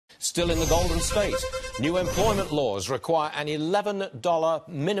Still in the Golden State, new employment laws require an $11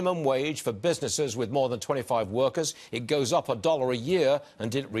 minimum wage for businesses with more than 25 workers. It goes up $1 a year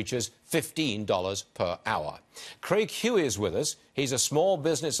until it reaches $15 per hour. Craig Huey is with us. He's a small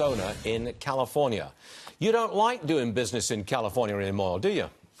business owner in California. You don't like doing business in California anymore, do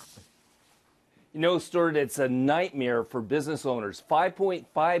you? You know, Stuart, it's a nightmare for business owners.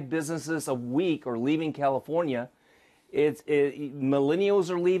 5.5 businesses a week are leaving California. Millennials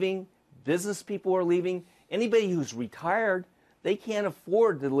are leaving. Business people are leaving. Anybody who's retired, they can't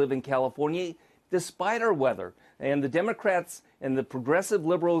afford to live in California despite our weather. And the Democrats and the progressive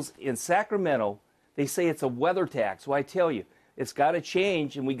liberals in Sacramento, they say it's a weather tax. Well, I tell you, it's got to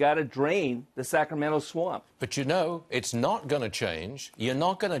change, and we got to drain the Sacramento swamp. But you know, it's not going to change. You're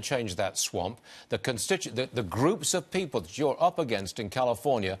not going to change that swamp. The groups of people that you're up against in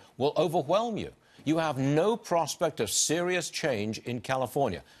California will overwhelm you. You have no prospect of serious change in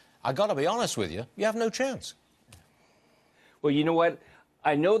California. I got to be honest with you, you have no chance. Well, you know what?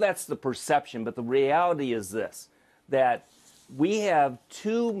 I know that's the perception, but the reality is this, that we have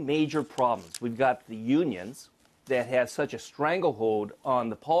two major problems. We've got the unions that have such a stranglehold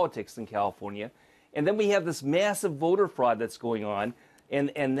on the politics in California, and then we have this massive voter fraud that's going on,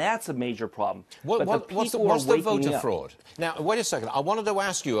 and that's a major problem. What's the voter fraud? Now, wait a second. I wanted to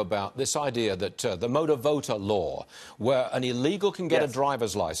ask you about this idea that the motor voter law, where an illegal can get a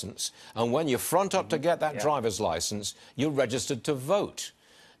driver's license, and when you front up to get that driver's license, you're registered to vote.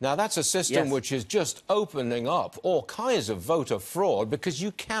 Now, that's a system which is just opening up all kinds of voter fraud because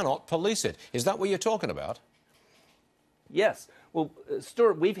you cannot police it. Is that what you're talking about? Yes. Well,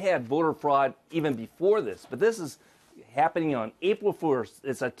 Stuart, we've had voter fraud even before this, but this is happening on April 1st.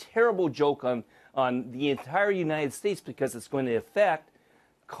 It's a terrible joke on the entire United States because it's going to affect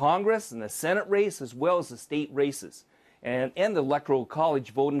Congress and the Senate race as well as the state races and the Electoral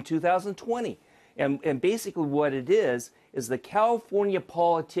College vote in 2020. And basically what it is the California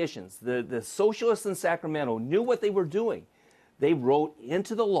politicians, the socialists in Sacramento, knew what they were doing. They wrote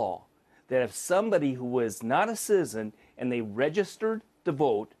into the law that if somebody who was not a citizen and they registered to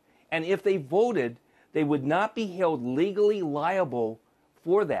vote, and if they voted, they would not be held legally liable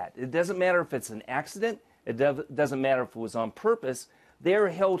for that. It doesn't matter if it's an accident. It doesn't matter if it was on purpose. They're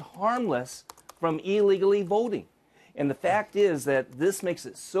held harmless from illegally voting. And the fact is that this makes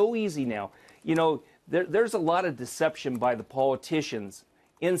it so easy now. You know, there's a lot of deception by the politicians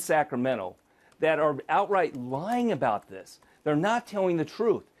in Sacramento that are outright lying about this. They're not telling the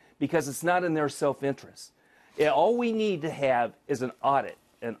truth because it's not in their self-interest. All we need to have is an audit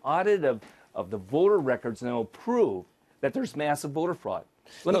of the voter records, and it'll prove that there's massive voter fraud.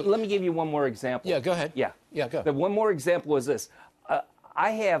 Let me give you one more example. Yeah, go ahead. Yeah, go. The one more example is this. I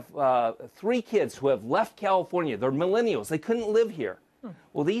have 3 kids who have left California. They're millennials. They couldn't live here.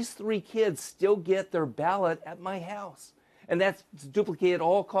 Well, these 3 kids still get their ballot at my house. And that's duplicated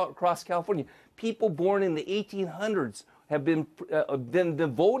all across California. People born in the 1800s have been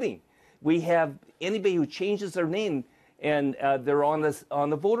voting. We have anybody who changes their name and they're on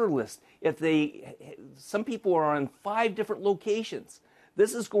the voter list. Some people are on 5 different locations.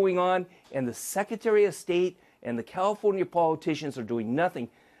 This is going on, and the Secretary of State and the California politicians are doing nothing.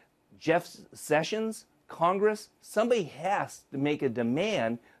 Jeff Sessions, Congress, somebody has to make a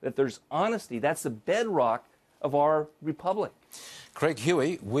demand that there's honesty. That's the bedrock of our republic. Craig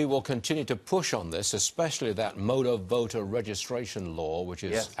Huey, we will continue to push on this, especially that motor voter registration law, which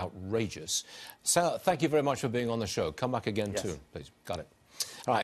is outrageous. So, thank you very much for being on the show. Come back again too, please. Got it.